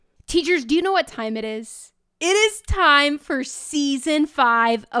Teachers, do you know what time it is? It is time for season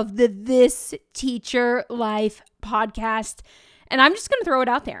 5 of the This Teacher Life podcast. And I'm just going to throw it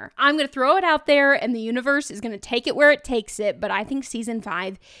out there. I'm going to throw it out there and the universe is going to take it where it takes it. But I think season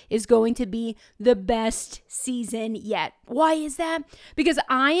 5 is going to be the best season yet. Why is that? Because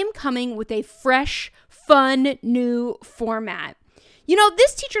I am coming with a fresh, fun, new format. You know,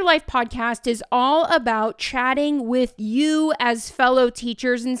 This Teacher Life podcast is all about chatting with you as fellow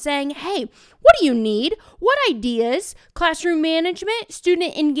teachers and saying, hey, what do you need? What ideas? Classroom management,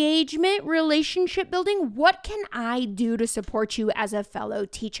 student engagement, relationship building? What can I do to support you as a fellow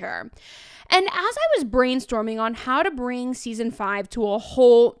teacher? And as I was brainstorming on how to bring season 5 to a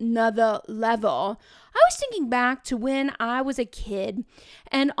whole nother level, I was thinking back to when I was a kid,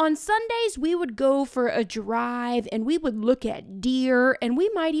 and on Sundays we would go for a drive and we would look at deer, and we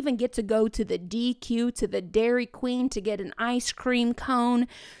might even get to go to the DQ, to the Dairy Queen to get an ice cream cone,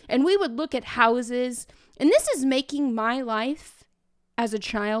 and we would look at houses. And this is making my life as a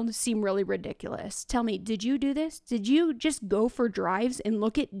child seem really ridiculous. Tell me, did you do this? Did you just go for drives and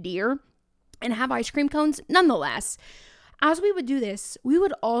look at deer and have ice cream cones? Nonetheless, as we would do this, we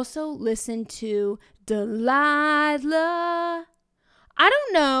would also listen to Delilah. I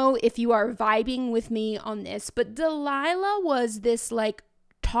don't know if you are vibing with me on this, but Delilah was this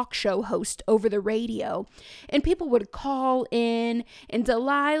talk show host over the radio, and people would call in and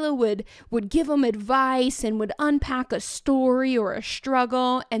Delilah would give them advice and would unpack a story or a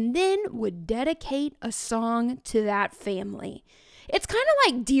struggle and then would dedicate a song to that family. It's kind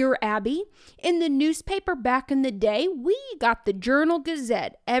of like Dear Abby. In the newspaper back in the day, we got the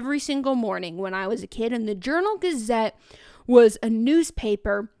Journal-Gazette every single morning when I was a kid, and the Journal-Gazette was a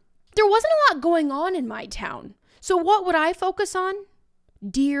newspaper. There wasn't a lot going on in my town. So what would I focus on?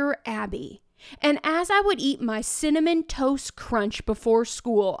 Dear Abby. And as I would eat my Cinnamon Toast Crunch before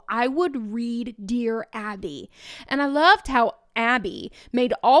school, I would read Dear Abby. And I loved how Abby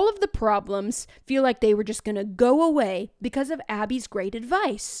made all of the problems feel like they were just going to go away because of Abby's great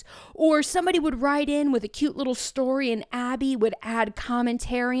advice. Or somebody would write in with a cute little story and Abby would add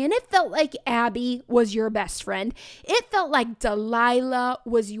commentary, and it felt like Abby was your best friend. It felt like Delilah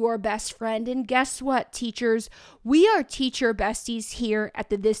was your best friend. And guess what, teachers? We are teacher besties here at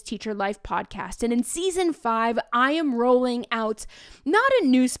the This Teacher Life podcast. And in season 5, I am rolling out not a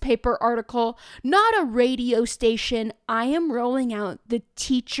newspaper article, not a radio station. I am rolling out the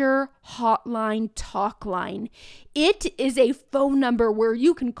Teacher Hotline Talk Line. It is a phone number where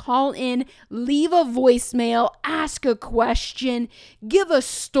you can call in, leave a voicemail, ask a question, give a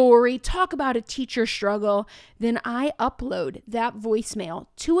story, talk about a teacher struggle. Then I upload that voicemail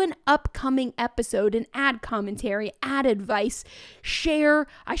to an upcoming episode and add commentary, add advice, share,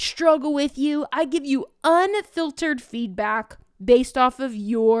 I struggle with you. I give you unfiltered feedback based off of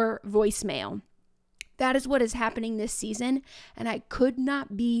your voicemail. That is what is happening this season, and I could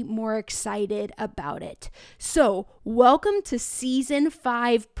not be more excited about it. So, welcome to season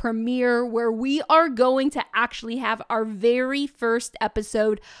 5 premiere, where we are going to actually have our very first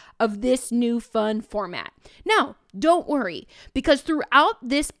episode of this new fun format. Now, don't worry, because throughout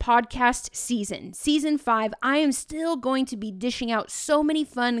this podcast season 5, I am still going to be dishing out so many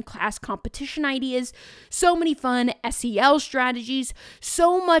fun class competition ideas, so many fun SEL strategies,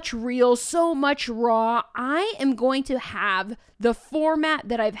 so much real, so much raw. I am going to have the format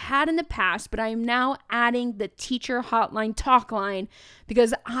that I've had in the past, but I am now adding the Teacher Hotline Talk Line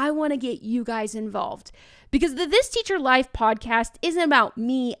because I want to get you guys involved. Because the This Teacher Life podcast isn't about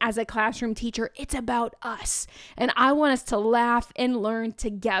me as a classroom teacher, it's about us. And I want us to laugh and learn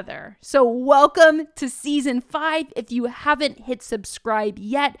together. So welcome to season 5. If you haven't hit subscribe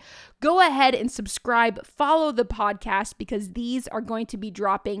yet, go ahead and subscribe, follow the podcast, because these are going to be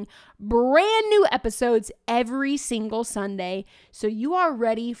dropping brand new episodes every single Sunday. So you are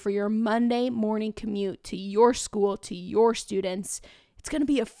ready for your Monday morning commute to your school, to your students. It's going to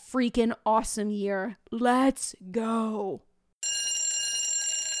be a freaking awesome year. Let's go.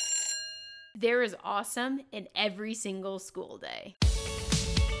 There is awesome in every single school day.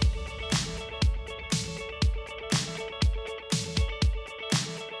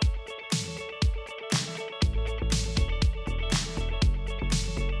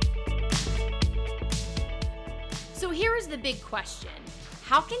 So here is the big question.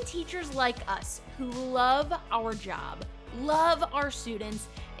 How can teachers like us who love our job, love our students,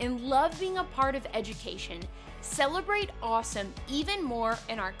 and love being a part of education celebrate awesome even more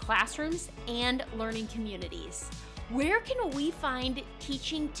in our classrooms and learning communities? Where can we find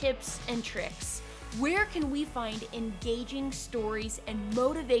teaching tips and tricks? Where can we find engaging stories and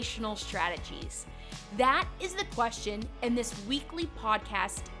motivational strategies? That is the question, and this weekly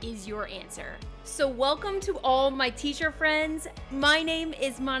podcast is your answer. So welcome to all my teacher friends. My name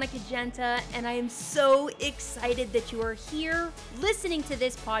is Monica Genta, and I am so excited that you are here listening to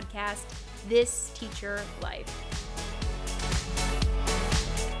this podcast, This Teacher Life.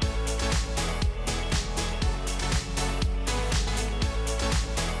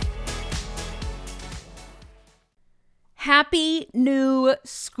 Happy new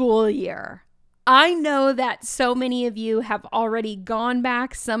school year. I know that so many of you have already gone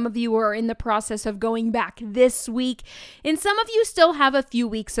back. Some of you are in the process of going back this week, and some of you still have a few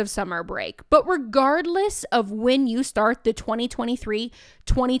weeks of summer break. But regardless of when you start the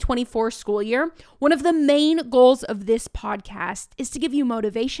 2023-2024 school year, one of the main goals of this podcast is to give you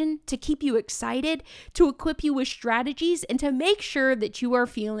motivation, to keep you excited, to equip you with strategies, and to make sure that you are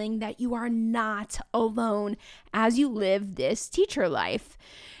feeling that you are not alone as you live this teacher life.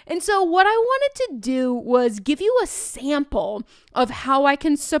 And so what I wanted to do was give you a sample of how I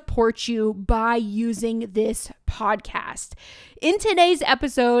can support you by using this podcast. In today's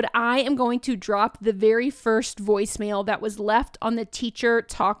episode, I am going to drop the very first voicemail that was left on the Teacher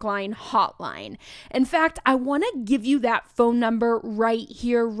Talkline hotline. In fact, I want to give you that phone number right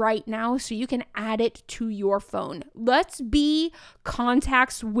here, right now, so you can add it to your phone. Let's be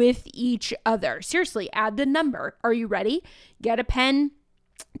contacts with each other. Seriously, add the number. Are you ready? Get a pen.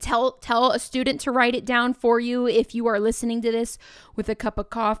 Tell a student to write it down for you if you are listening to this with a cup of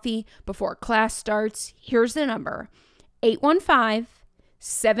coffee before class starts. Here's the number,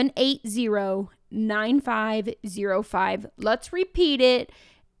 815-780-9505. Let's repeat it,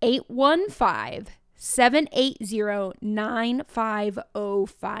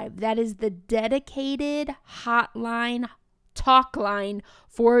 815-780-9505. That is the dedicated hotline, talk line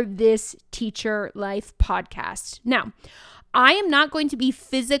for this Teacher Life podcast. Now, I am not going to be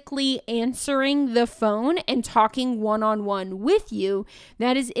physically answering the phone and talking one-on-one with you.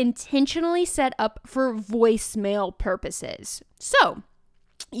 That is intentionally set up for voicemail purposes. So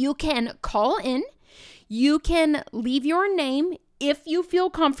you can call in, you can leave your name if you feel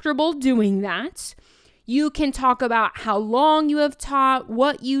comfortable doing that. You can talk about how long you have taught,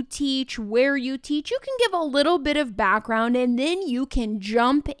 what you teach, where you teach. You can give a little bit of background, and then you can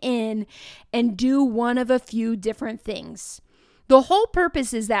jump in and do one of a few different things. The whole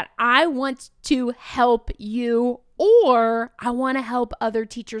purpose is that I want to help you, or I want to help other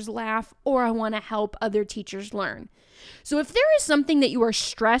teachers laugh, or I want to help other teachers learn. So if there is something that you are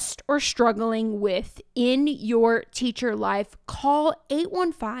stressed or struggling with in your teacher life, call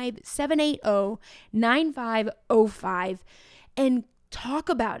 815-780-9505 and talk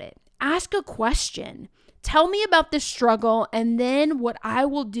about it. Ask a question. Tell me about the struggle, and then what I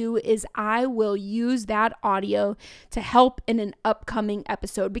will do is I will use that audio to help in an upcoming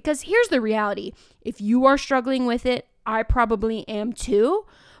episode. Because here's the reality. If you are struggling with it, I probably am too.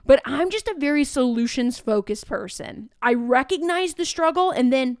 But I'm just a very solutions-focused person. I recognize the struggle,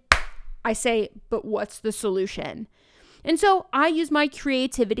 and then I say, but what's the solution? And so I use my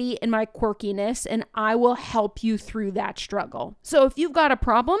creativity and my quirkiness, and I will help you through that struggle. So if you've got a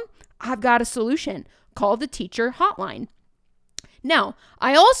problem, I've got a solution. Call the teacher hotline. Now,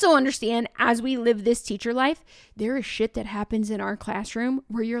 I also understand as we live this teacher life, there is shit that happens in our classroom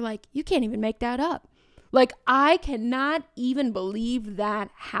where you're like, you can't even make that up. Like, I cannot even believe that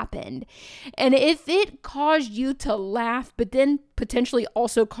happened. And if it caused you to laugh, but then potentially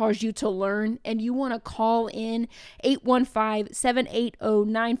also caused you to learn, and you want to call in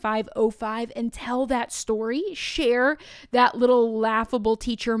 815-780-9505 and tell that story, share that little laughable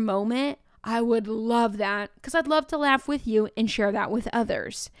teacher moment, I would love that, because I'd love to laugh with you and share that with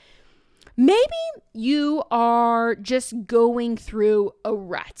others. Maybe you are just going through a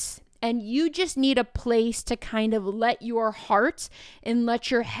rut and you just need a place to kind of let your heart and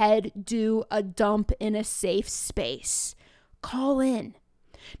let your head do a dump in a safe space. Call in.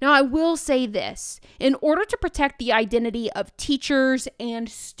 Now, I will say this. In order to protect the identity of teachers and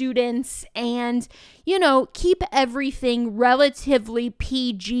students and, keep everything relatively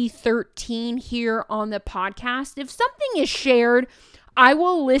PG-13 here on the podcast, if something is shared, I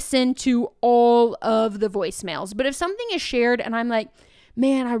will listen to all of the voicemails. But if something is shared and I'm like,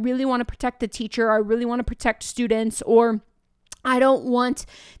 man, I really want to protect the teacher, I really want to protect students, or I don't want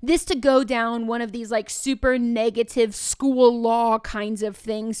this to go down one of these like super negative school law kinds of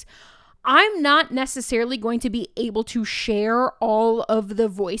things, I'm not necessarily going to be able to share all of the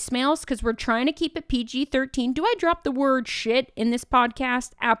voicemails because we're trying to keep it PG-13. Do I drop the word shit in this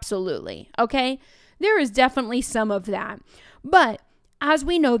podcast? Absolutely. Okay. There is definitely some of that. But as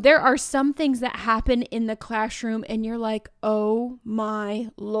we know, there are some things that happen in the classroom and you're like, oh my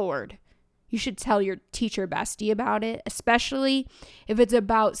Lord. You should tell your teacher bestie about it, especially if it's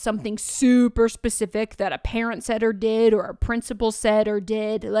about something super specific that a parent said or did, or a principal said or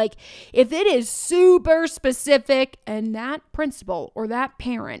did. Like, if it is super specific and that principal or that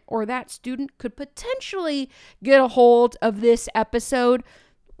parent or that student could potentially get a hold of this episode,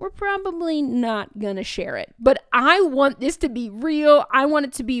 we're probably not going to share it. But I want this to be real. I want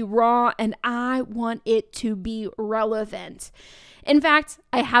it to be raw, and I want it to be relevant. In fact,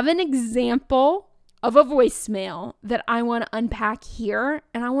 I have an example of a voicemail that I want to unpack here,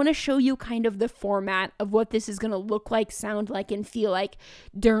 and I want to show you kind of the format of what this is going to look like, sound like, and feel like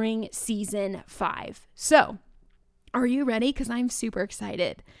during season 5. So, are you ready? Because I'm super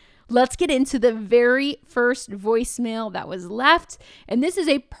excited. Let's get into the very first voicemail that was left. And this is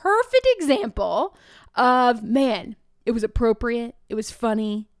a perfect example of, man, it was appropriate, it was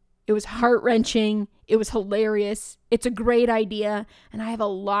funny, it was heart-wrenching, it was hilarious, it's a great idea, and I have a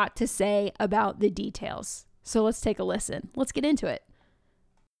lot to say about the details. So let's take a listen. Let's get into it.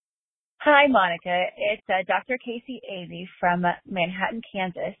 Hi, Monica. It's Dr. Casey Avey from Manhattan,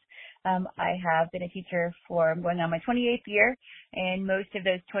 Kansas. I have been a teacher for going on my 28th year, and most of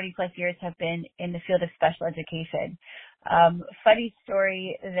those 20 plus years have been in the field of special education. Funny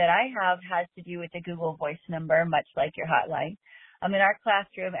story that I have has to do with the Google Voice number, much like your hotline. In our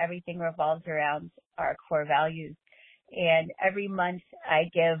classroom, everything revolves around our core values. And every month I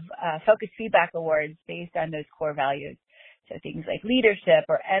give focus feedback awards based on those core values. So things like leadership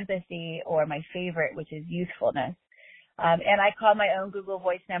or empathy, or my favorite, which is youthfulness. And I call my own Google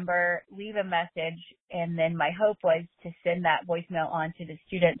Voice number, leave a message, and then my hope was to send that voicemail on to the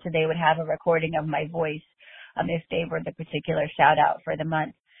student so they would have a recording of my voice if they were the particular shout out for the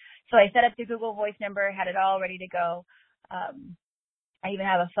month. So I set up the Google Voice number, had it all ready to go. I even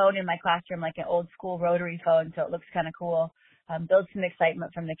have a phone in my classroom, like an old school rotary phone, so it looks kind of cool. Build some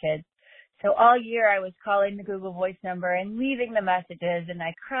excitement from the kids. So all year I was calling the Google Voice number and leaving the messages, and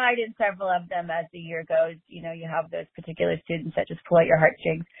I cried in several of them as the year goes. You know, you have those particular students that just pull at your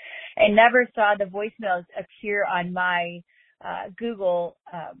heartstrings. I never saw the voicemails appear on my Google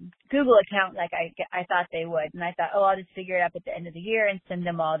account like I thought they would. And I thought, I'll just figure it out at the end of the year and send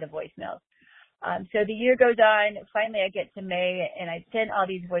them all the voicemails. So the year goes on. Finally, I get to May, and I sent all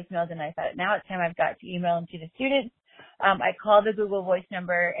these voicemails, and I thought, now it's time I've got to email them to the students. I called the Google Voice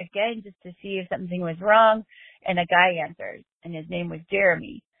number again just to see if something was wrong, and a guy answered, and his name was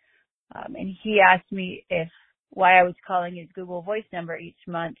Jeremy. And he asked me why I was calling his Google Voice number each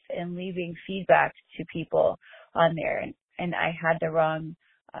month and leaving feedback to people on there. And I had the wrong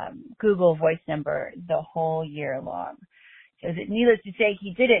Google Voice number the whole year long. So needless to say,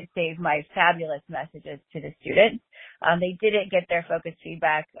 he didn't save my fabulous messages to the students. They didn't get their focused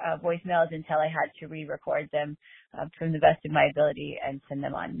feedback voicemails until I had to re-record them from the best of my ability and send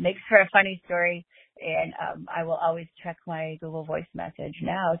them on. Makes for a funny story, and I will always check my Google Voice message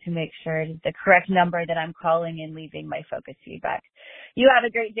now to make sure it is the correct number that I'm calling and leaving my focused feedback. You have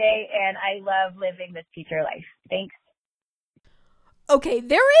a great day, and I love living this teacher life. Thanks. Okay,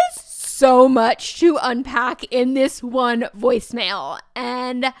 there is so much to unpack in this one voicemail.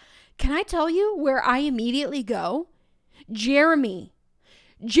 And can I tell you where I immediately go? Jeremy,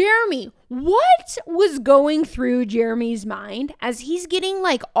 what was going through Jeremy's mind as he's getting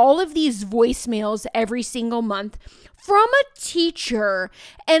like all of these voicemails every single month from a teacher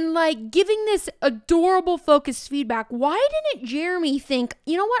and like giving this adorable focused feedback? Why didn't Jeremy think,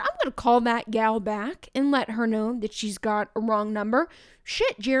 you know what, I'm going to call that gal back and let her know that she's got a wrong number?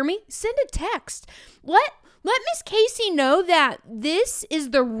 Shit, Jeremy, send a text. Let Miss Casey know that this is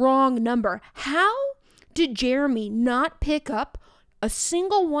the wrong number. How did Jeremy not pick up a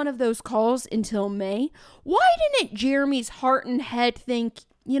single one of those calls until May? Why didn't Jeremy's heart and head think,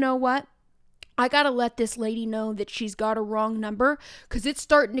 you know what? I got to let this lady know that she's got a wrong number because it's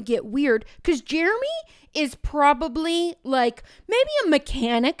starting to get weird. Because Jeremy is probably like maybe a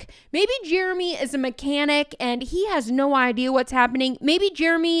mechanic. Maybe Jeremy is a mechanic and he has no idea what's happening. Maybe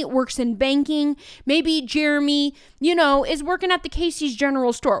Jeremy works in banking. Maybe Jeremy, is working at the Casey's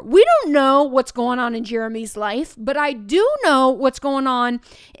General Store. We don't know what's going on in Jeremy's life, but I do know what's going on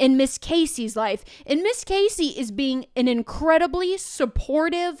in Miss Casey's life. And Miss Casey is being an incredibly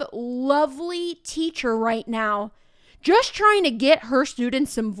supportive, lovely teacher right now. Just trying to get her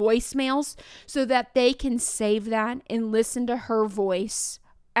students some voicemails so that they can save that and listen to her voice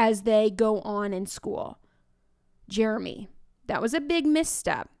as they go on in school. Jeremy, that was a big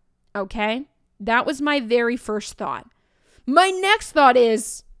misstep, okay? That was my very first thought. My next thought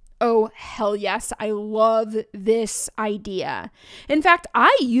is, oh, hell yes, I love this idea. In fact,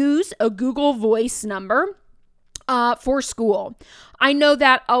 I use a Google Voice number for school. I know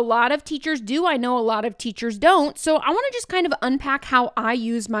that a lot of teachers do. I know a lot of teachers don't. So I want to just kind of unpack how I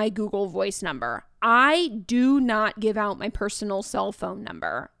use my Google Voice number. I do not give out my personal cell phone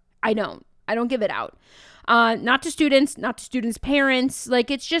number. I don't give it out. Not to students, not to students' parents.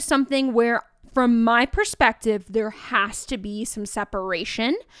 Like, it's just something where, from my perspective, there has to be some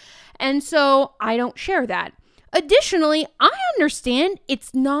separation. And so I don't share that. Additionally, I understand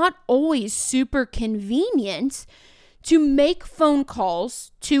it's not always super convenient to make phone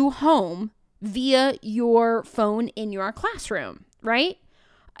calls to home via your phone in your classroom, right?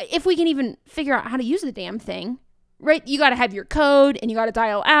 If we can even figure out how to use the damn thing, right? You got to have your code and you got to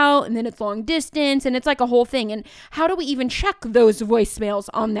dial out, and then it's long distance and it's like a whole thing. And how do we even check those voicemails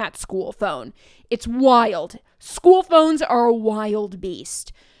on that school phone? It's wild. School phones are a wild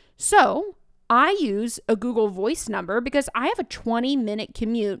beast. So I use a Google Voice number because I have a 20-minute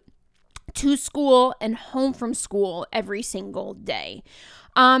commute to school and home from school every single day.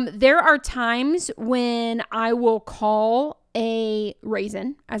 There are times when I will call a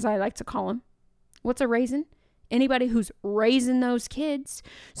raisin, as I like to call him. What's a raisin? Anybody who's raising those kids.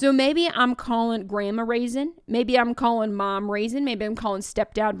 So maybe I'm calling grandma raisin. Maybe I'm calling mom raisin. Maybe I'm calling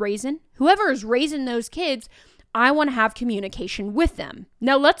stepdad raisin. Whoever is raising those kids, I want to have communication with them.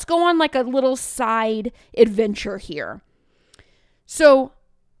 Now let's go on like a little side adventure here. So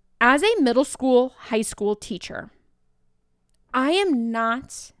as a middle school, high school teacher, I am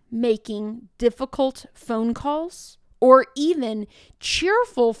not making difficult phone calls or even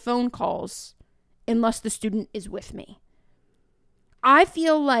cheerful phone calls unless the student is with me. I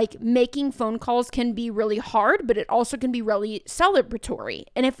feel like making phone calls can be really hard, but it also can be really celebratory.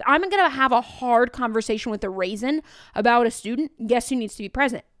 And if I'm going to have a hard conversation with a raisin about a student, guess who needs to be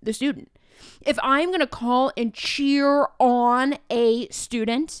present? The student. If I'm going to call and cheer on a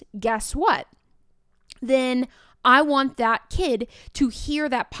student, guess what? Then I want that kid to hear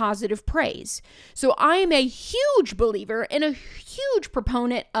that positive praise. So I am a huge believer and a huge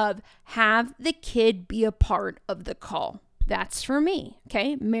proponent of have the kid be a part of the call. That's for me,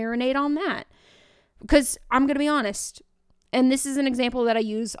 okay? Marinate on that. Because I'm going to be honest, and this is an example that I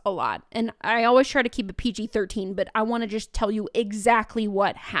use a lot, and I always try to keep it PG-13, but I want to just tell you exactly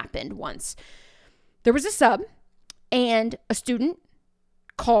what happened once. There was a sub, and a student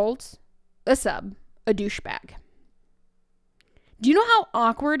called a sub a douchebag. Do you know how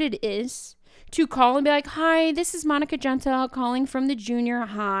awkward it is to call and be like, hi, this is Monica Genta calling from the junior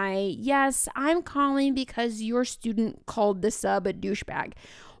high. Yes, I'm calling because your student called the sub a douchebag.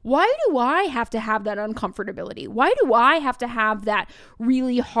 Why do I have to have that uncomfortability? Why do I have to have that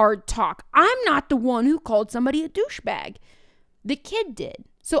really hard talk? I'm not the one who called somebody a douchebag. The kid did.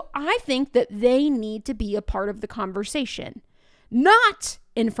 So I think that they need to be a part of the conversation. Not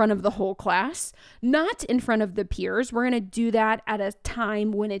in front of the whole class, not in front of the peers. We're going to do that at a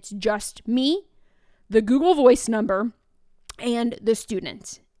time when it's just me, the Google Voice number, and the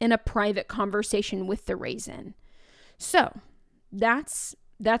student in a private conversation with the raisin. So that's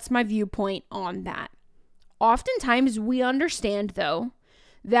my viewpoint on that. Oftentimes we understand, though,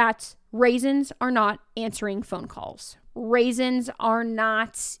 that raisins are not answering phone calls. Raisins are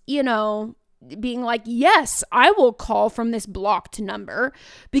not, being like, yes, I will call from this blocked number,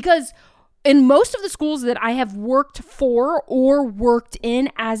 because in most of the schools that I have worked for or worked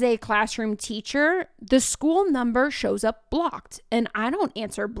in as a classroom teacher, the school number shows up blocked, and I don't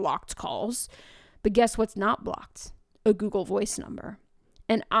answer blocked calls. But guess what's not blocked? A Google Voice number.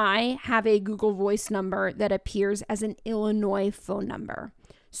 And I have a Google Voice number that appears as an Illinois phone number.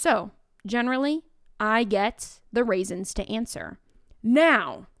 So generally, I get the raisins to answer.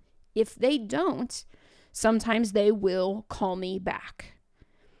 Now, if they don't, sometimes they will call me back.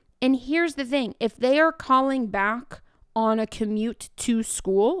 And here's the thing. If they are calling back on a commute to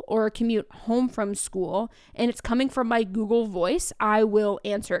school or a commute home from school and it's coming from my Google Voice, I will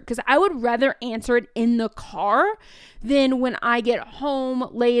answer it, because I would rather answer it in the car than when I get home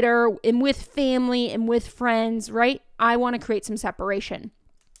later and with family and with friends, right? I want to create some separation.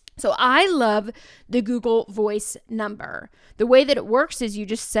 So I love the Google Voice number. The way that it works is you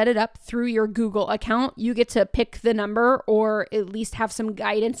just set it up through your Google account. You get to pick the number or at least have some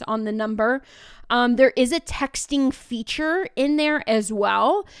guidance on the number. There is a texting feature in there as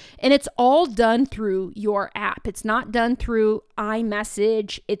well, and it's all done through your app. It's not done through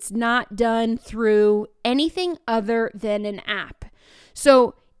iMessage. It's not done through anything other than an app.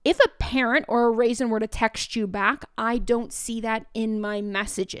 So if a parent or a raisin were to text you back, I don't see that in my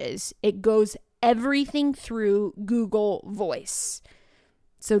messages. It goes everything through Google Voice.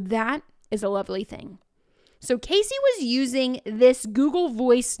 So that is a lovely thing. So Casey was using this Google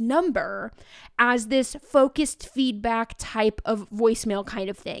Voice number as this focused feedback type of voicemail kind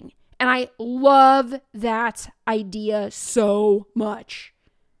of thing. And I love that idea so much.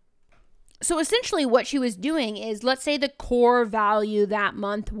 So essentially what she was doing is, let's say the core value that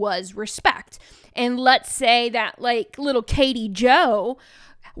month was respect. And let's say that like little Katie Joe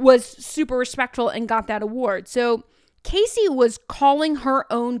was super respectful and got that award. So Casey was calling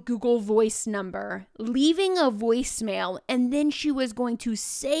her own Google Voice number, leaving a voicemail, and then she was going to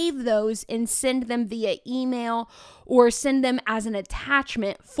save those and send them via email or send them as an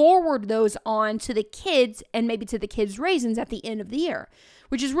attachment, forward those on to the kids and maybe to the kids' raisins at the end of the year,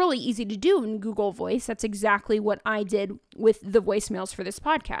 which is really easy to do in Google Voice. That's exactly what I did with the voicemails for this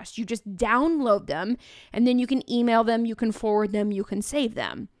podcast. You just download them and then you can email them, you can forward them, you can save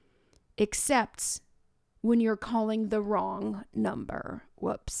them. Except when you're calling the wrong number.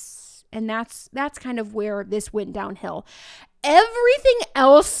 Whoops. And that's kind of where this went downhill. Everything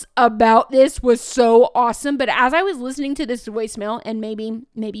else about this was so awesome, but as I was listening to this voicemail, and maybe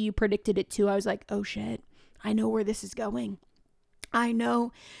you predicted it too, I was like, oh shit, I know where this is going. I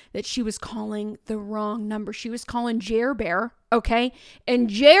know that she was calling the wrong number. She was calling Jer Bear, okay?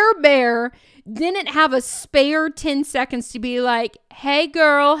 And Jer Bear didn't have a spare 10 seconds to be like, hey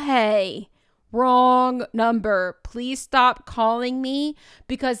girl, hey. Wrong number. Please stop calling me,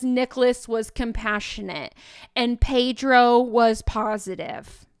 because Nicholas was compassionate and Pedro was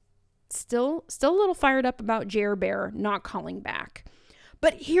positive. Still a little fired up about Jer Bear not calling back.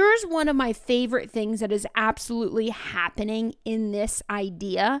 But here's one of my favorite things that is absolutely happening in this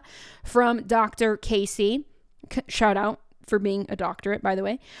idea from Dr. Casey. Shout out for being a doctorate, by the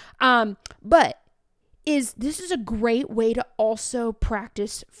way. But this is a great way to also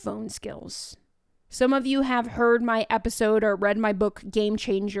practice phone skills. Some of you have heard my episode or read my book, Game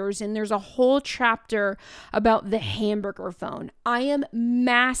Changers, and there's a whole chapter about the hamburger phone. I am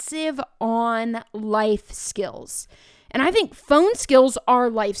massive on life skills. And I think phone skills are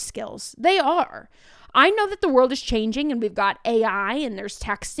life skills. They are. I know that the world is changing and we've got AI and there's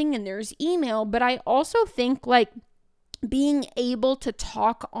texting and there's email, but I also think like being able to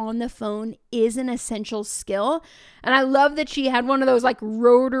talk on the phone is an essential skill. And I love that she had one of those like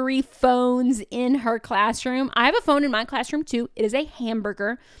rotary phones in her classroom. I have a phone in my classroom too. It is a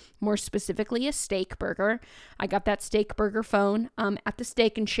hamburger, more specifically a steak burger. I got that steak burger phone at the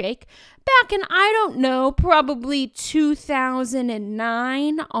Steak and Shake back in, I don't know, probably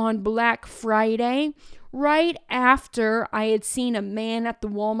 2009 on Black Friday. Right after I had seen a man at the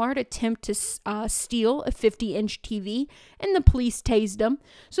Walmart attempt to steal a 50-inch TV, and the police tased him.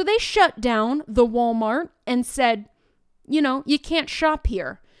 So they shut down the Walmart and said, you can't shop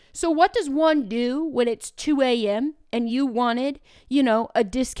here. So what does one do when it's 2 a.m. and you wanted, a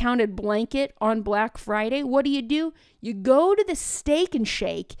discounted blanket on Black Friday? What do? You go to the Steak and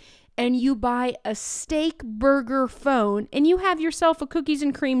Shake and you buy a steak burger phone and you have yourself a cookies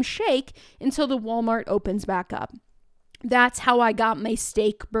and cream shake until the Walmart opens back up. That's how I got my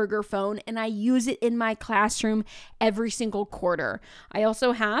steak burger phone, and I use it in my classroom every single quarter. I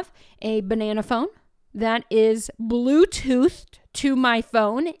also have a banana phone that is Bluetoothed to my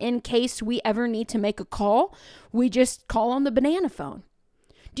phone in case we ever need to make a call. We just call on the banana phone.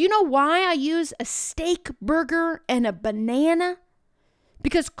 Do you know why I use a steak burger and a banana?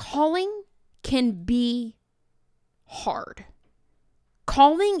 Because calling can be hard.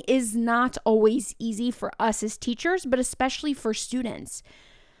 Calling is not always easy for us as teachers, but especially for students.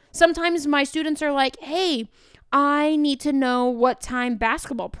 Sometimes my students are like, hey, I need to know what time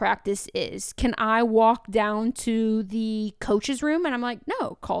basketball practice is. Can I walk down to the coach's room? And I'm like,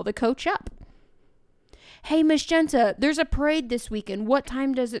 no, call the coach up. Hey, Miss Genta, there's a parade this weekend. What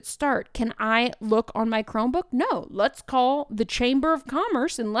time does it start? Can I look on my Chromebook? No, let's call the Chamber of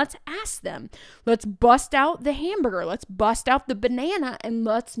Commerce and let's ask them. Let's bust out the hamburger. Let's bust out the banana and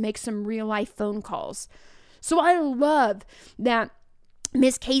let's make some real life phone calls. So I love that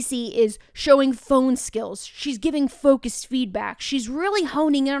Miss Casey is showing phone skills. She's giving focused feedback. She's really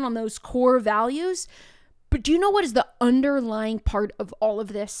honing in on those core values. But do you know what is the underlying part of all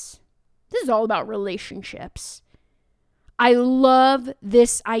of this? This is all about relationships. I love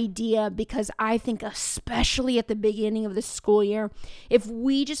this idea because I think especially at the beginning of the school year, if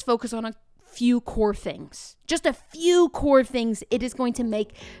we just focus on a few core things, just a few core things, it is going to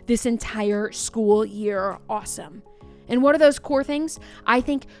make this entire school year awesome. And what are those core things? I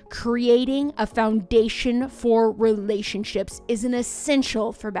think creating a foundation for relationships is an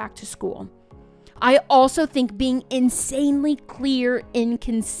essential for back to school. I also think being insanely clear and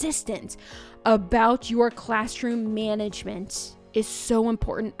consistent about your classroom management is so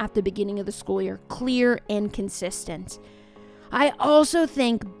important at the beginning of the school year, clear and consistent. I also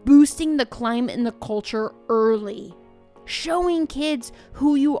think boosting the climate and the culture early, showing kids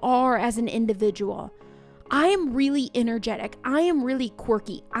who you are as an individual. I am really energetic. I am really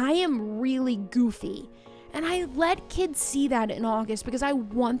quirky. I am really goofy. And I let kids see that in August because I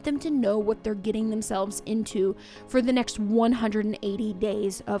want them to know what they're getting themselves into for the next 180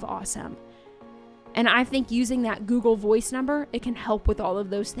 days of awesome. And I think using that Google Voice number, it can help with all of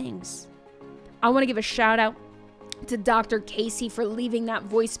those things. I want to give a shout out to Dr. Casey for leaving that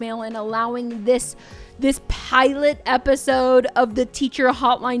voicemail and allowing this pilot episode of the Teacher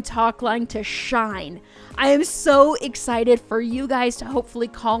Hotline Talk Line to shine. I am so excited for you guys to hopefully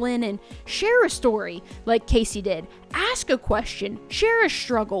call in and share a story like Casey did. Ask a question, share a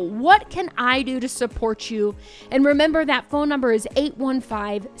struggle. What can I do to support you? And remember that phone number is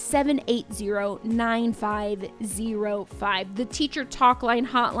 815-780-9505. The Teacher Talk Line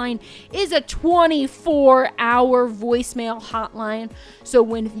hotline is a 24-hour voicemail hotline. So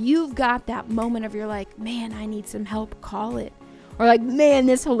when you've got that moment of you're like, man, I need some help, call it. Or like, man,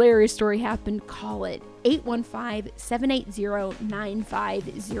 this hilarious story happened, call it.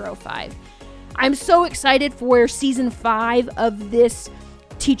 815-780-9505. I'm so excited for where season 5 of this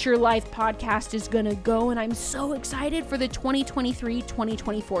Teacher Life podcast is going to go, and I'm so excited for the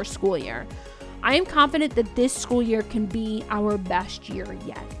 2023-2024 school year. I am confident that this school year can be our best year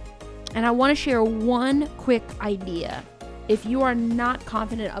yet. And I want to share one quick idea. If you are not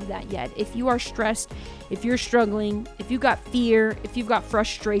confident of that yet, if you are stressed, if you're struggling, if you've got fear, if you've got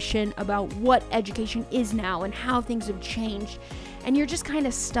frustration about what education is now and how things have changed, and you're just kind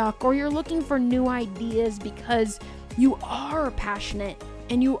of stuck, or you're looking for new ideas because you are passionate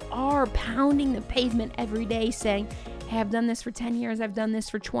and you are pounding the pavement every day saying, hey, I've done this for 10 years, I've done this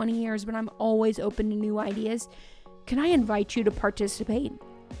for 20 years, but I'm always open to new ideas. Can I invite you to participate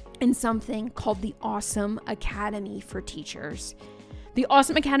in something called the Awesome Academy for Teachers? The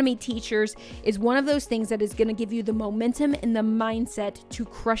Awesome Academy Teachers is one of those things that is going to give you the momentum and the mindset to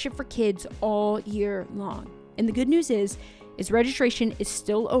crush it for kids all year long. And the good news is registration is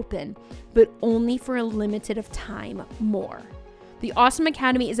still open, but only for a limited of time more. The Awesome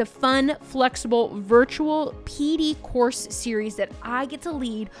Academy is a fun, flexible, virtual PD course series that I get to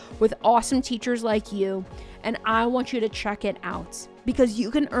lead with awesome teachers like you, and I want you to check it out because you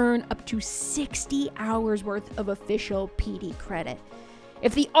can earn up to 60 hours worth of official PD credit.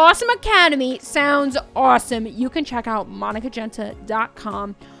 If the Awesome Academy sounds awesome, you can check out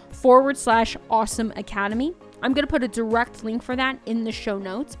monicagenta.com/awesome academy. I'm going to put a direct link for that in the show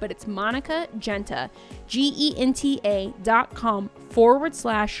notes, but it's Monica Genta,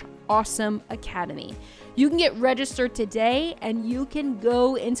 GENTA.com/awesome academy. You can get registered today and you can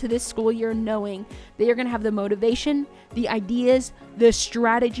go into this school year knowing that you're going to have the motivation, the ideas, the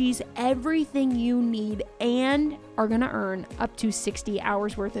strategies, everything you need, and are going to earn up to 60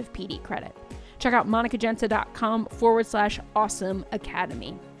 hours worth of PD credit. Check out monicagenta.com/awesome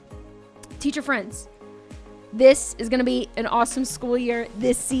academy. Teacher friends, this is going to be an awesome school year.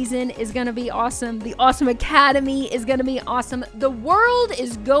 This season is going to be awesome. The Awesome Academy is going to be awesome. The world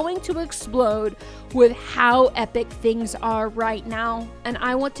is going to explode with how epic things are right now. And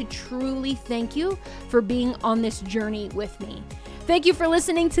I want to truly thank you for being on this journey with me. Thank you for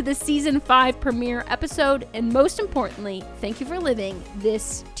listening to the season 5 premiere episode. And most importantly, thank you for living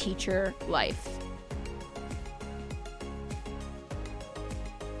this teacher life.